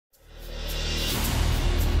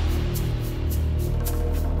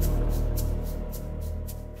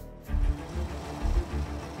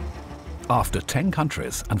After 10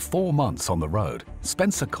 countries and 4 months on the road,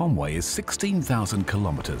 Spencer Conway is 16,000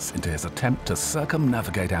 kilometers into his attempt to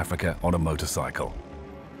circumnavigate Africa on a motorcycle.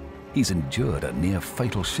 He's endured a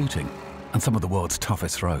near-fatal shooting and some of the world's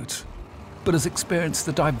toughest roads, but has experienced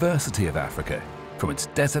the diversity of Africa, from its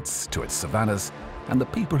deserts to its savannas and the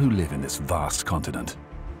people who live in this vast continent.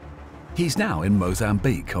 He's now in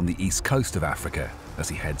Mozambique on the east coast of Africa as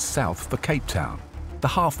he heads south for Cape Town, the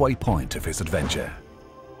halfway point of his adventure.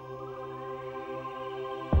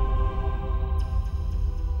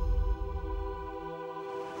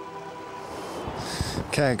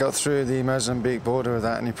 Okay, got through the Mozambique border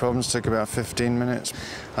without any problems, took about 15 minutes.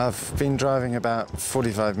 I've been driving about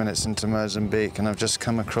 45 minutes into Mozambique and I've just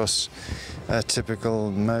come across a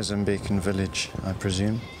typical Mozambican village, I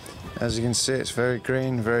presume. As you can see, it's very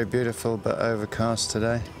green, very beautiful, but overcast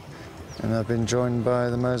today. And I've been joined by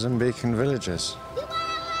the Mozambican villagers.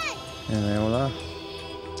 Here they all are.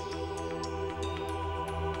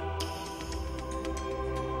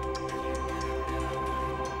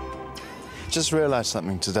 Just realised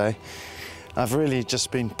something today. I've really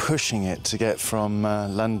just been pushing it to get from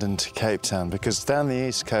London to Cape Town, because down the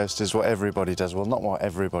east coast is what everybody does. Well, not what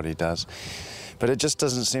everybody does, but it just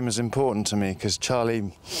doesn't seem as important to me because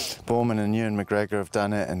Charlie Borman and Ewan McGregor have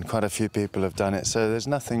done it and quite a few people have done it, so there's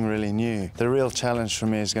nothing really new. The real challenge for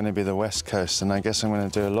me is going to be the west coast, and I guess I'm going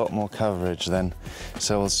to do a lot more coverage then,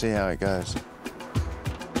 so we'll see how it goes.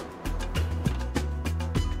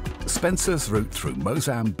 Spencer's route through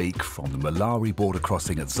Mozambique from the Malawi border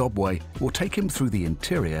crossing at Zobwe will take him through the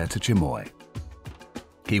interior to Chimoy.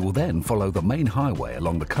 He will then follow the main highway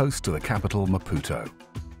along the coast to the capital, Maputo.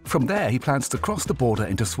 From there, he plans to cross the border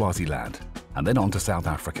into Swaziland and then on to South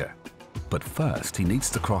Africa. But first, he needs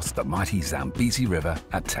to cross the mighty Zambezi River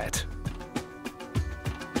at Tet.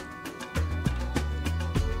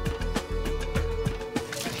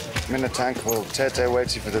 I'm in a town called Tete,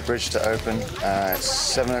 waiting for the bridge to open. It's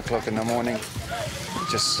 7 o'clock in the morning.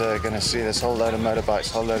 Just going to see this whole load of motorbikes,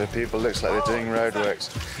 whole load of people. Looks like they're doing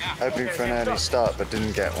roadworks. Hoping for an early start, but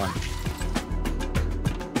didn't get one.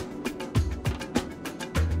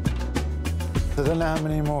 I don't know how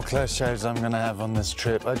many more close shaves I'm going to have on this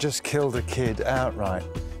trip. I just killed a kid outright.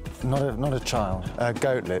 Not a child, a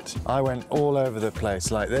goatlet. I went all over the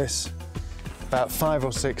place like this. About 5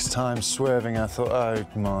 or 6 times swerving, I thought, oh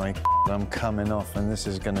my God, I'm coming off and this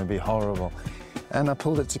is going to be horrible. And I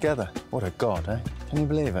pulled it together. What a god, eh? Can you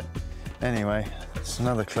believe it? Anyway, it's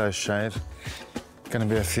another close shave. Going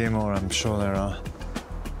to be a few more, I'm sure there are.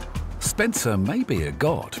 Spencer may be a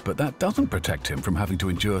god, but that doesn't protect him from having to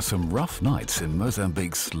endure some rough nights in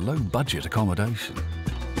Mozambique's low-budget accommodation.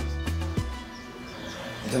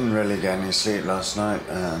 Didn't really get any sleep last night.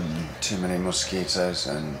 Too many mosquitoes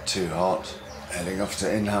and too hot. Heading off to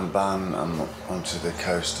Inhamban, I'm onto the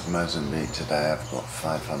coast of Mozambique today. I've got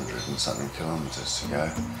 500 and something kilometers to go.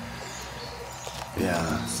 Yeah,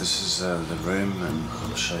 this is the room, and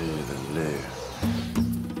I'll show you the loo.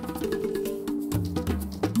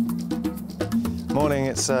 Morning,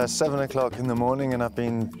 it's 7 o'clock in the morning and I've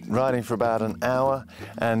been riding for about an hour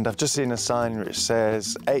and I've just seen a sign which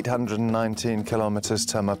says 819 kilometers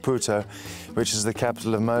to Maputo, which is the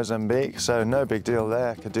capital of Mozambique, so no big deal there.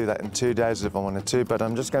 I could do that in 2 days if I wanted to, but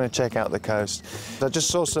I'm just going to check out the coast. I just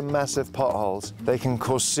saw some massive potholes. They can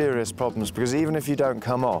cause serious problems because even if you don't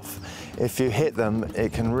come off, if you hit them,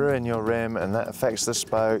 it can ruin your rim and that affects the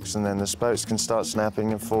spokes, and then the spokes can start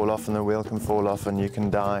snapping and fall off and the wheel can fall off and you can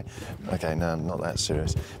die. Okay, no, not that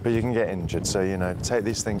serious, but you can get injured, so, you know, take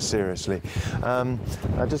these things seriously.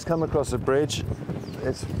 I just come across a bridge.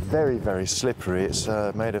 It's very, very slippery. It's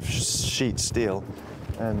made of sheet steel,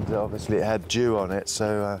 and obviously it had dew on it,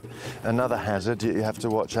 so another hazard you have to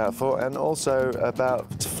watch out for. And also,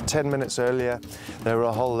 about 10 minutes earlier, there were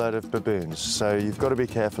a whole load of baboons, so you've got to be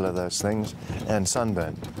careful of those things. And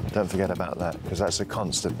sunburn, don't forget about that, because that's a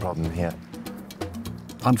constant problem here.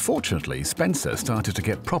 Unfortunately, Spencer started to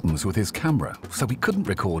get problems with his camera, so he couldn't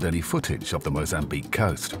record any footage of the Mozambique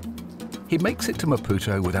coast. He makes it to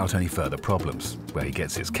Maputo without any further problems, where he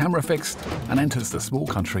gets his camera fixed and enters the small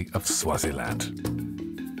country of Swaziland.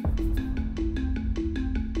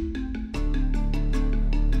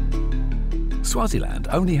 Swaziland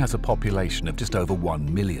only has a population of just over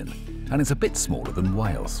 1 million and is a bit smaller than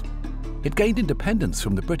Wales. It gained independence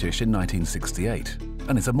from the British in 1968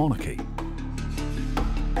 and is a monarchy.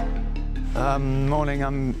 Morning,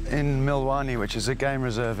 I'm in Milwani, which is a game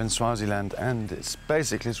reserve in Swaziland, and it's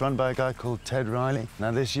run by a guy called Ted Riley.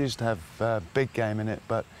 Now, this used to have big game in it,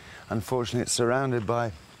 but unfortunately it's surrounded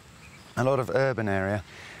by a lot of urban area,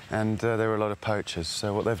 and there were a lot of poachers.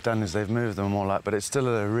 So what they've done is they've moved them all up, but it's still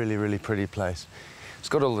a really, really pretty place. It's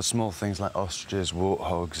got all the small things like ostriches,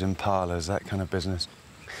 warthogs, impalas, that kind of business.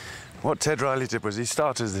 What Ted Riley did was he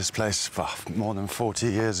started this place more than 40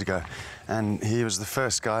 years ago, and he was the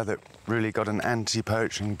first guy that really got an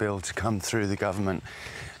anti-poaching bill to come through the government.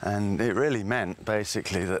 And it really meant,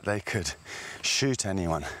 basically, that they could shoot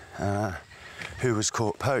anyone who was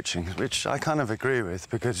caught poaching, which I kind of agree with,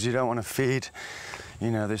 because you don't want to feed, you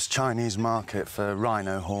know, this Chinese market for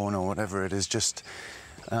rhino horn or whatever it is, just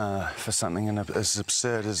for something as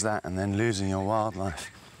absurd as that, and then losing your wildlife.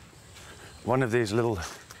 One of these little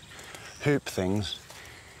hoop things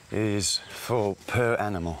is for per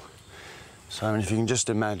animal. So I mean, if you can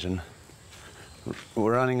just imagine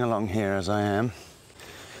running along here as I am,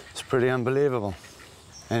 it's pretty unbelievable.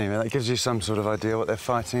 Anyway, that gives you some sort of idea what they're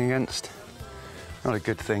fighting against. Not a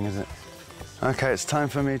good thing, is it? Okay, it's time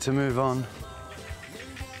for me to move on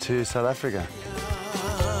to South Africa.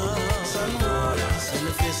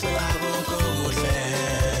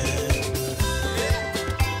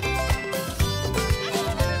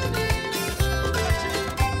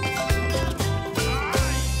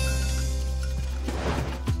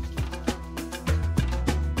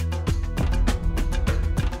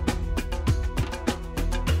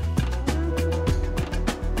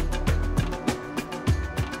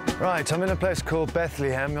 Right, I'm in a place called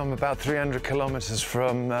Bethlehem. I'm about 300 kilometers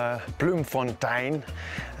from Bloemfontein,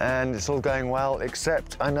 and it's all going well,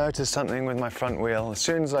 except I noticed something with my front wheel. As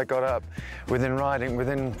soon as I got up,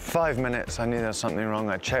 within 5 minutes, I knew there was something wrong.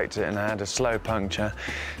 I checked it and I had a slow puncture,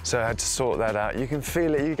 so I had to sort that out. You can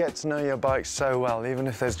feel it, you get to know your bike so well, even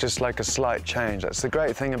if there's just like a slight change. That's the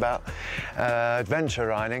great thing about adventure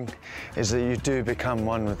riding, is that you do become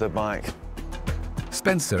one with the bike.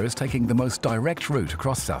 Spencer is taking the most direct route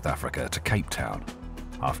across South Africa to Cape Town.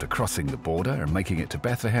 After crossing the border and making it to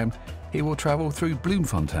Bethlehem, he will travel through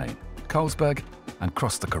Bloemfontein, Colesberg, and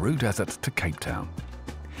cross the Karoo Desert to Cape Town.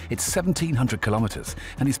 It's 1,700 kilometers,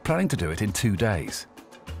 and he's planning to do it in 2 days.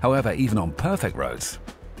 However, even on perfect roads,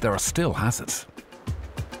 there are still hazards.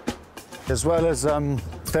 As well as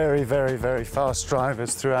very, very, very fast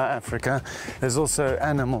drivers throughout Africa, there's also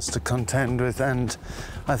animals to contend with, and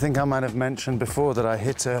I think I might have mentioned before that I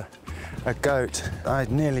hit a goat. I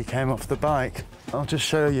nearly came off the bike. I'll just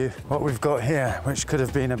show you what we've got here, which could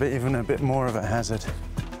have been even a bit more of a hazard.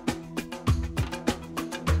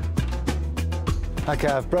 Okay,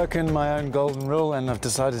 I've broken my own golden rule and I've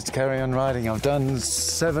decided to carry on riding. I've done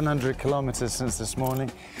 700 kilometers since this morning,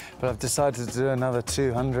 but I've decided to do another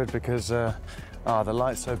 200 because the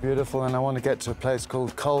light's so beautiful, and I want to get to a place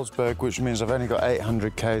called Colesberg, which means I've only got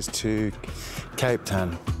 800 k's to Cape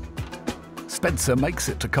Town. Spencer makes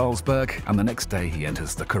it to Colesberg, and the next day he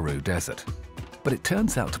enters the Karoo Desert. But it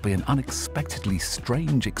turns out to be an unexpectedly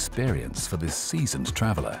strange experience for this seasoned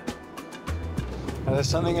traveller. There's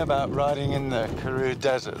something about riding in the Karoo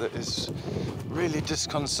Desert that is really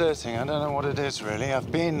disconcerting. I don't know what it is, really.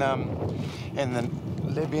 I've been in the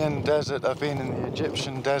Libyan desert, I've been in the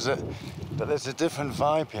Egyptian desert, but there's a different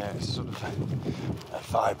vibe here. It's sort of a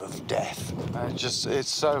vibe of death. It's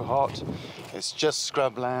so hot. It's just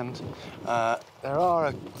scrubland. There are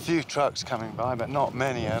a few trucks coming by, but not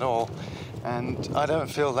many at all. And I don't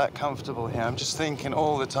feel that comfortable here. I'm just thinking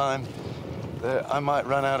all the time that I might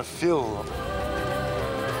run out of fuel.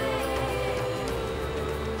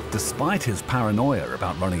 Despite his paranoia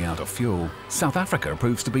about running out of fuel, South Africa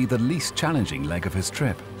proves to be the least challenging leg of his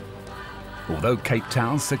trip. Although Cape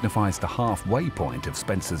Town signifies the halfway point of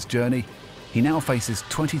Spencer's journey, he now faces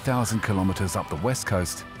 20,000 kilometers up the west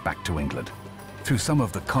coast back to England, through some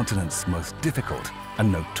of the continent's most difficult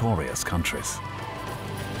and notorious countries.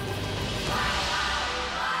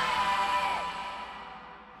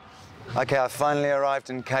 Okay, I finally arrived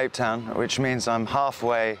in Cape Town, which means I'm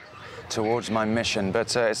halfway towards my mission,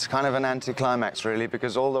 but it's kind of an anticlimax, really,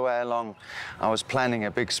 because all the way along I was planning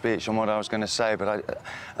a big speech on what I was going to say, but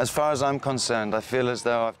as far as I'm concerned, I feel as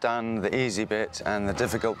though I've done the easy bit and the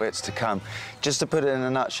difficult bits to come. Just to put it in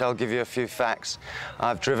a nutshell, I'll give you a few facts.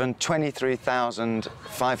 I've driven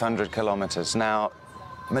 23,500 kilometers. Now,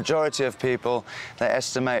 majority of people, they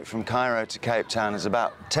estimate from Cairo to Cape Town is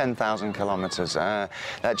about 10,000 kilometers.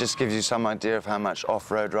 That just gives you some idea of how much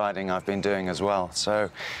off-road riding I've been doing as well. So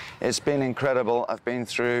it's been incredible. I've been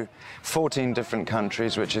through 14 different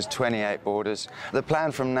countries, which is 28 borders. The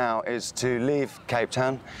plan from now is to leave Cape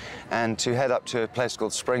Town and to head up to a place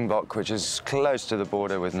called Springbok, which is close to the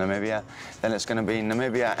border with Namibia. Then it's going to be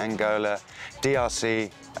Namibia, Angola, DRC,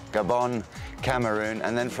 Gabon, Cameroon,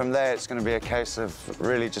 and then from there it's going to be a case of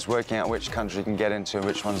really just working out which country you can get into and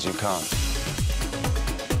which ones you can't.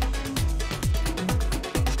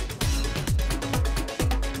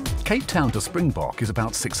 Cape Town to Springbok is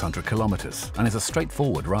about 600 kilometres and is a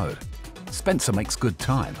straightforward road. Spencer makes good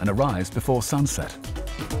time and arrives before sunset.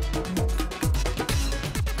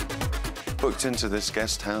 Booked into this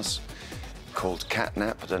guest house called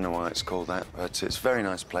Catnap. I don't know why it's called that, but it's a very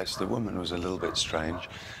nice place. The woman was a little bit strange.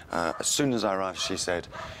 As soon as I arrived, she said,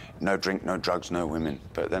 no drink, no drugs, no women.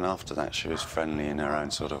 But then after that, she was friendly in her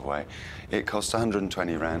own sort of way. It cost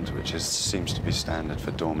 120 rand, which seems to be standard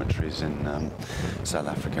for dormitories in South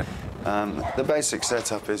Africa. The basic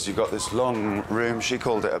setup is you've got this long room. She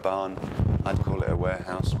called it a barn. I'd call it a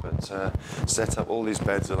warehouse, but set up all these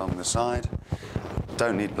beds along the side.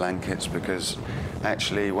 Don't need blankets because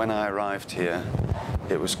actually when I arrived here,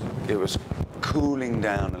 it was cooling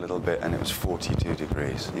down a little bit and it was 42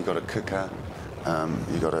 degrees. You got a cooker,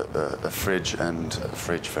 you got a fridge, and a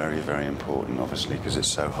fridge very important obviously because it's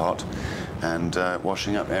so hot, and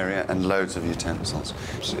washing up area and loads of utensils.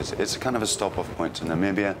 So it's a kind of a stop-off point to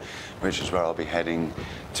Namibia, which is where I'll be heading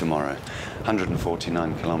tomorrow.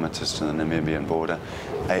 149 kilometres to the Namibian border,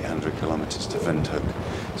 800 kilometres to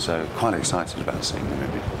Windhoek. So quite excited about seeing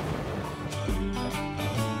Namibia.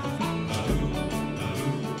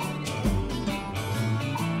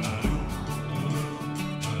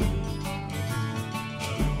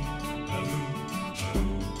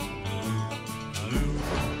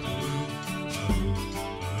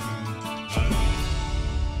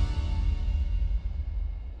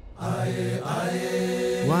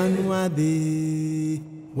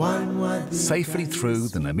 Safely through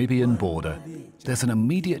the Namibian border, there's an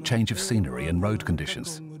immediate change of scenery and road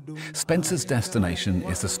conditions. Spencer's destination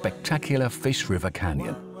is the spectacular Fish River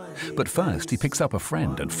Canyon. But first, he picks up a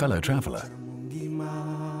friend and fellow traveller.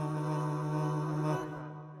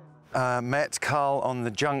 Met Carl on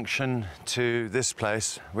the junction to this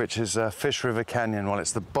place, which is Fish River Canyon. Well,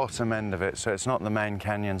 it's the bottom end of it, so it's not the main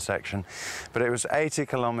canyon section. But it was 80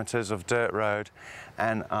 kilometres of dirt road,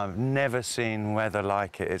 and I've never seen weather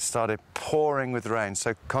like it. It started pouring with rain.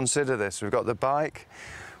 So consider this. We've got the bike,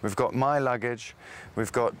 we've got my luggage,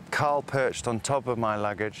 we've got Carl perched on top of my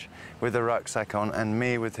luggage with a rucksack on, and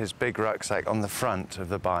me with his big rucksack on the front of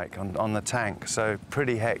the bike, on the tank, so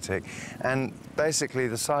pretty hectic. And basically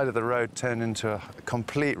the side of the road turned into a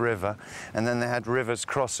complete river, and then they had rivers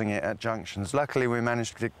crossing it at junctions. Luckily we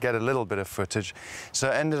managed to get a little bit of footage, so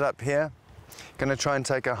I ended up here. Going to try and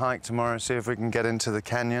take a hike tomorrow, see if we can get into the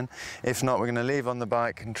canyon. If not, we're going to leave on the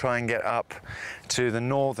bike and try and get up to the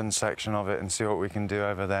northern section of it and see what we can do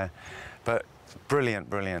over there. But brilliant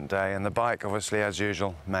day, and the bike, obviously, as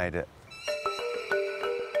usual, made it.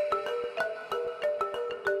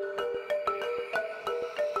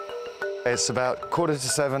 It's about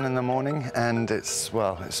 6:45 in the morning, and it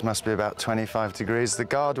must be about 25 degrees. The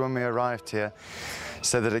guard, when we arrived here,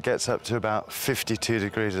 said that it gets up to about 52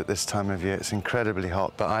 degrees at this time of year. It's incredibly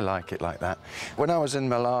hot, but I like it like that. When I was in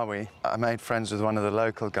Malawi, I made friends with one of the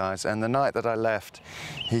local guys, and the night that I left,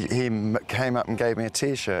 he came up and gave me a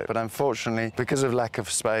T-shirt. But unfortunately, because of lack of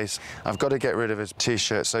space, I've got to get rid of his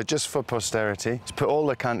T-shirt. So just for posterity, to put all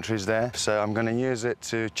the countries there. So I'm going to use it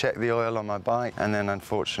to check the oil on my bike, and then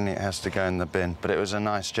unfortunately it has to go in the bin. But it was a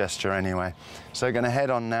nice gesture anyway. So I'm going to head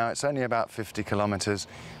on now. It's only about 50 kilometres.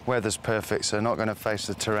 Weather's perfect, so not going to face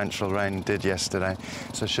the torrential rain it did yesterday.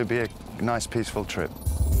 So it should be a nice, peaceful trip.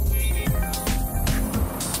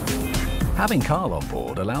 Having Carl on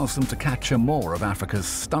board allows them to capture more of Africa's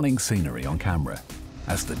stunning scenery on camera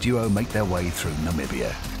as the duo make their way through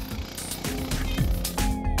Namibia.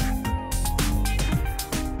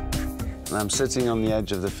 I'm sitting on the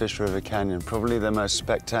edge of the Fish River Canyon, probably the most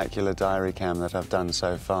spectacular diary cam that I've done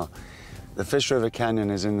so far. The Fish River Canyon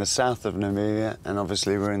is in the south of Namibia, and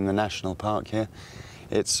obviously we're in the national park here.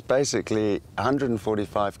 It's basically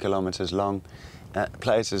 145 kilometres long. At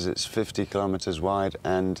places it's 50 kilometres wide,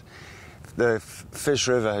 and the Fish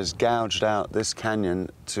River has gouged out this canyon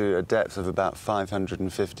to a depth of about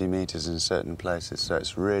 550 metres in certain places, so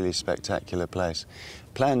it's a really spectacular place.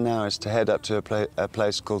 Plan now is to head up to a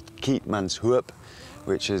place called Windhoek,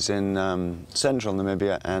 which is in central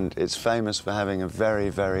Namibia, and it's famous for having a very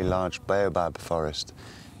large Baobab Forest.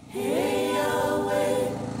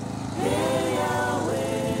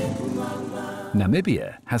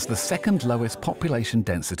 Namibia has the second lowest population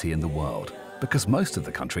density in the world because most of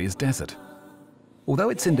the country is desert. Although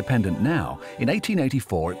it's independent now, in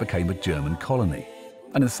 1884 it became a German colony,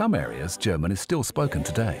 and in some areas German is still spoken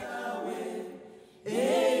today.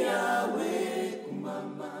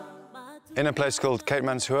 In a place called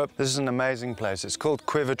Windhoek. This is an amazing place. It's called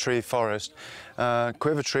Quiver Tree Forest.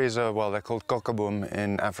 Quiver trees are, well, they're called kokerboom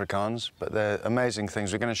in Afrikaans, but they're amazing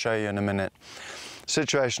things. We're going to show you in a minute.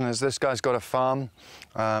 Situation is this guy's got a farm.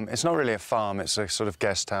 It's not really a farm, it's a sort of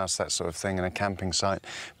guest house, that sort of thing, and a camping site.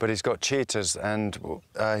 But he's got cheetahs, and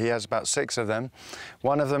he has about 6 of them.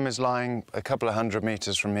 One of them is lying a couple of 100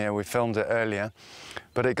 meters from here. We filmed it earlier,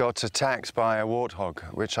 but it got attacked by a warthog,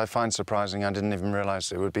 which I find surprising. I didn't even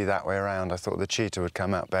realize it would be that way around. I thought the cheetah would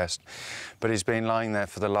come out best. But he's been lying there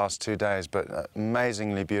for the last 2 days, but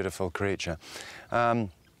amazingly beautiful creature.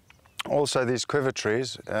 Also, these quiver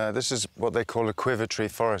trees, this is what they call a quiver tree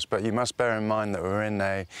forest, but you must bear in mind that we're in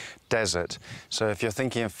a desert. So if you're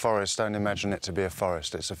thinking of forest, don't imagine it to be a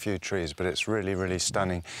forest. It's a few trees, but it's really, really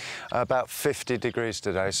stunning. About 50 degrees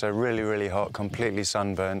today, so really, really hot, completely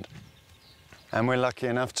sunburnt. And we're lucky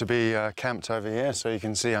enough to be camped over here, so you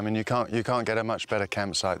can see, I mean, you can't get a much better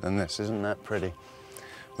campsite than this. Isn't that pretty?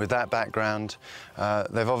 With that background,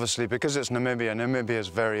 they've obviously, because it's Namibia, Namibia is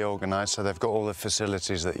very organised, so they've got all the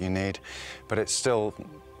facilities that you need, but it's still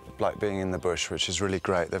like being in the bush, which is really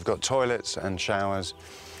great. They've got toilets and showers,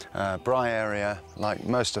 braai area, like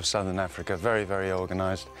most of southern Africa, very, very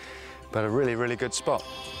organised, but a really, really good spot.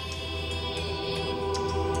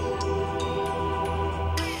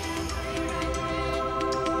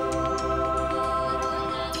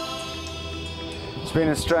 It's been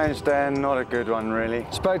a strange day and not a good one, really.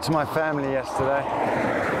 Spoke to my family yesterday.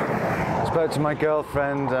 Spoke to my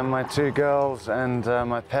girlfriend and my 2 girls and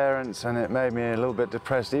my parents, and it made me a little bit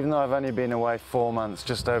depressed, even though I've only been away 4 months,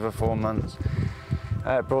 just over 4 months.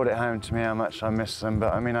 It brought it home to me how much I miss them,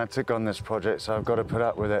 but I mean, I took on this project, so I've got to put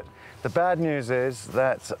up with it. The bad news is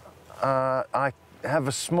that I have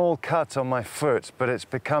a small cut on my foot, but it's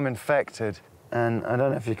become infected, and I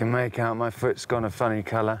don't know if you can make out, my foot's gone a funny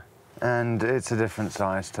colour. And it's a different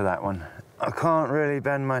size to that one. I can't really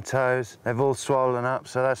bend my toes. They've all swollen up,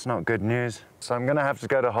 so that's not good news. So I'm gonna have to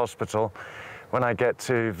go to hospital when I get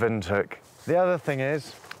to Windhoek. The other thing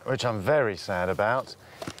is, which I'm very sad about,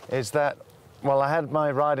 is that, well, I had my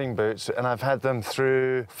riding boots and I've had them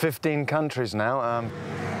through 15 countries now.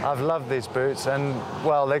 I've loved these boots and,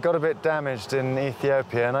 well, they got a bit damaged in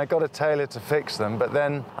Ethiopia and I got a tailor to fix them, but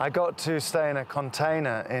then I got to stay in a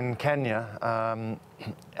container in Kenya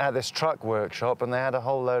at this truck workshop, and they had a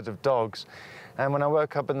whole load of dogs. And when I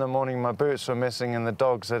woke up in the morning, my boots were missing and the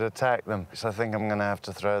dogs had attacked them. So I think I'm gonna have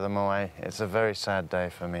to throw them away. It's a very sad day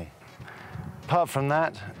for me. Apart from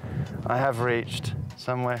that, I have reached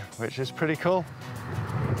somewhere which is pretty cool.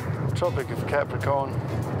 Tropic of Capricorn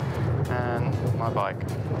and my bike.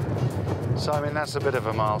 So, I mean, that's a bit of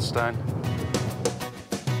a milestone.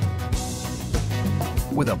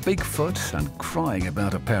 With a big foot and crying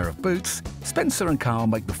about a pair of boots, Spencer and Carl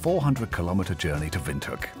make the 400-kilometre journey to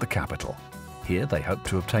Windhoek, the capital. Here they hope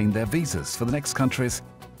to obtain their visas for the next countries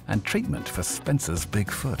and treatment for Spencer's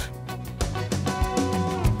big foot.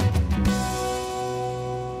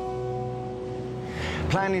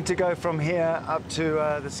 Planning to go from here up to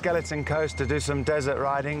the Skeleton Coast to do some desert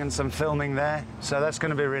riding and some filming there. So that's going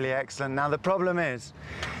to be really excellent. Now the problem is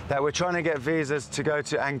that we're trying to get visas to go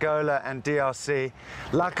to Angola and DRC.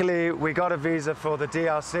 Luckily, we got a visa for the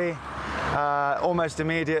DRC almost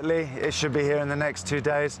immediately. It should be here in the next 2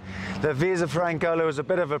 days. The visa for Angola was a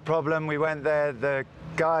bit of a problem. We went there, the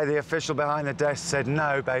guy, the official behind the desk, said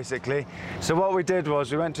no, basically. So what we did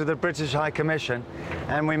was we went to the British High Commission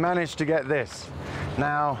and we managed to get this.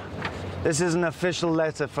 Now, this is an official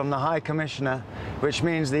letter from the High Commissioner, which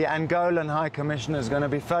means the Angolan High Commissioner is going to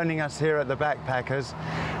be phoning us here at the Backpackers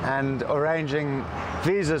and arranging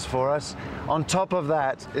visas for us. On top of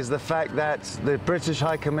that is the fact that the British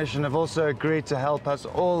High Commission have also agreed to help us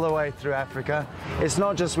all the way through Africa. It's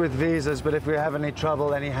not just with visas, but if we have any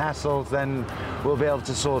trouble, any hassles, then we'll be able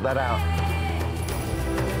to sort that out.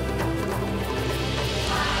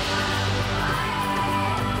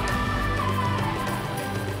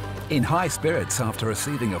 In high spirits after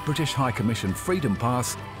receiving a British High Commission Freedom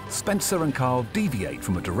Pass, Spencer and Carl deviate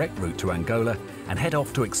from a direct route to Angola and head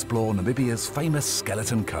off to explore Namibia's famous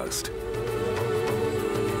Skeleton Coast.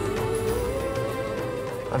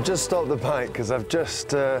 I've just stopped the bike because I've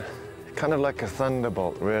just, kind of like a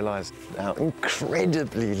thunderbolt, realised how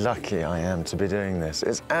incredibly lucky I am to be doing this.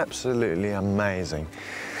 It's absolutely amazing.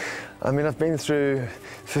 I mean, I've been through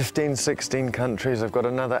 15, 16 countries. I've got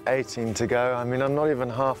another 18 to go. I mean, I'm not even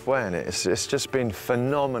halfway in it. It's just been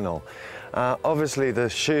phenomenal. Obviously, the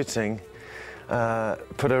shooting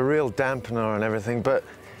put a real dampener on everything, but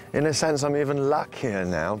in a sense, I'm even luckier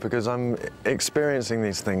now because I'm experiencing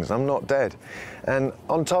these things. I'm not dead. And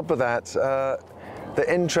on top of that, the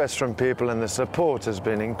interest from people and the support has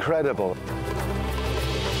been incredible.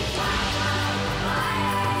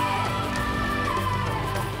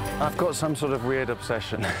 I've got some sort of weird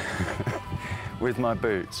obsession with my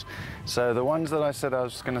boots. So the ones that I said I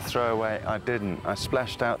was going to throw away, I didn't. I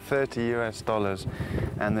splashed out $30 US,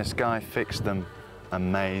 and this guy fixed them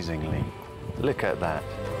amazingly. Look at that.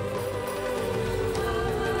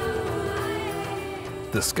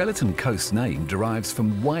 The Skeleton Coast name derives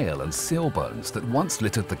from whale and seal bones that once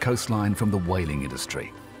littered the coastline from the whaling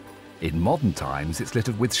industry. In modern times, it's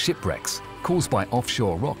littered with shipwrecks caused by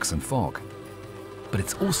offshore rocks and fog. But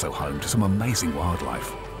it's also home to some amazing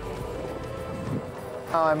wildlife.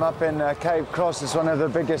 I'm up in Cape Cross. It's one of the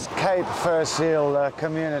biggest Cape fur seal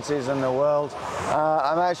communities in the world.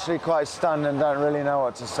 I'm actually quite stunned and don't really know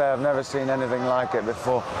what to say. I've never seen anything like it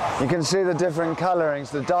before. You can see the different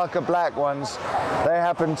colorings. The darker black ones, they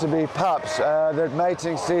happen to be pups. The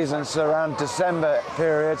mating season's around December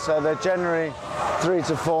period, so they're generally 3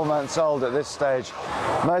 to 4 months old at this stage.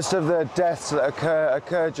 Most of the deaths that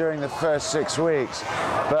occur during the first 6 weeks,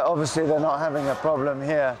 but obviously they're not having a problem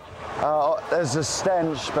here. There's a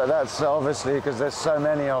stench, but that's obviously because there's so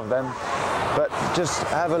many of them. But just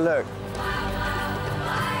have a look.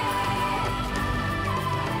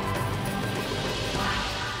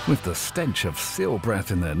 With the stench of seal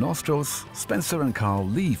breath in their nostrils, Spencer and Carl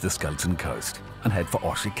leave the Skeleton Coast and head for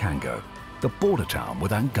Oshikango, the border town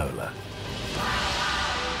with Angola.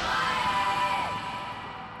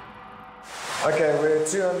 Okay, we're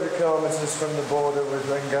 200 kilometers from the border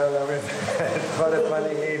with Angola. We've had quite a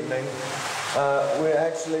funny evening. We're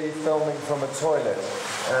actually filming from a toilet.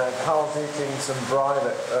 Carl's eating some braai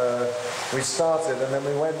that we started, and then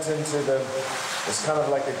we went into it's kind of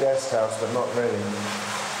like a guest house, but not really.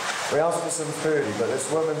 We asked for some food, but this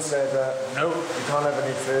woman said, no, you can't have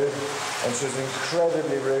any food. And she was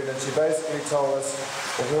incredibly rude, and she basically told us,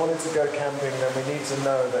 if we wanted to go camping, then we need to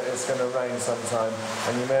know that it's going to rain sometime,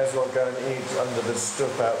 and you may as well go and eat under the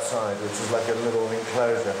stoep outside, which is like a little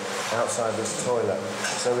enclosure outside this toilet.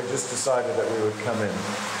 So we just decided that we would come in.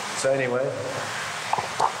 So anyway,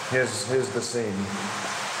 here's the scene.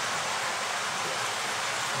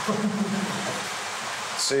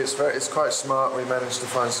 See, it's quite smart. We managed to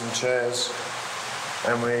find some chairs,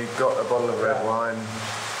 and we got a bottle of red wine,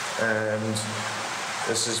 and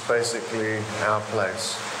this is basically our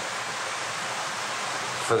place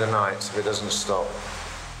for the night if it doesn't stop.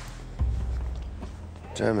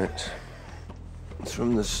 Damn it. It's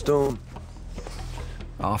from the storm.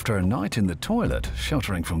 After a night in the toilet,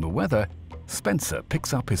 sheltering from the weather, Spencer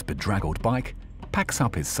picks up his bedraggled bike, packs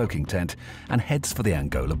up his soaking tent, and heads for the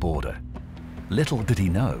Angola border. Little did he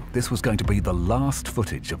know this was going to be the last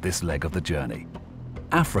footage of this leg of the journey.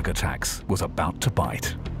 Africa Tax was about to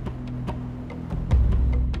bite.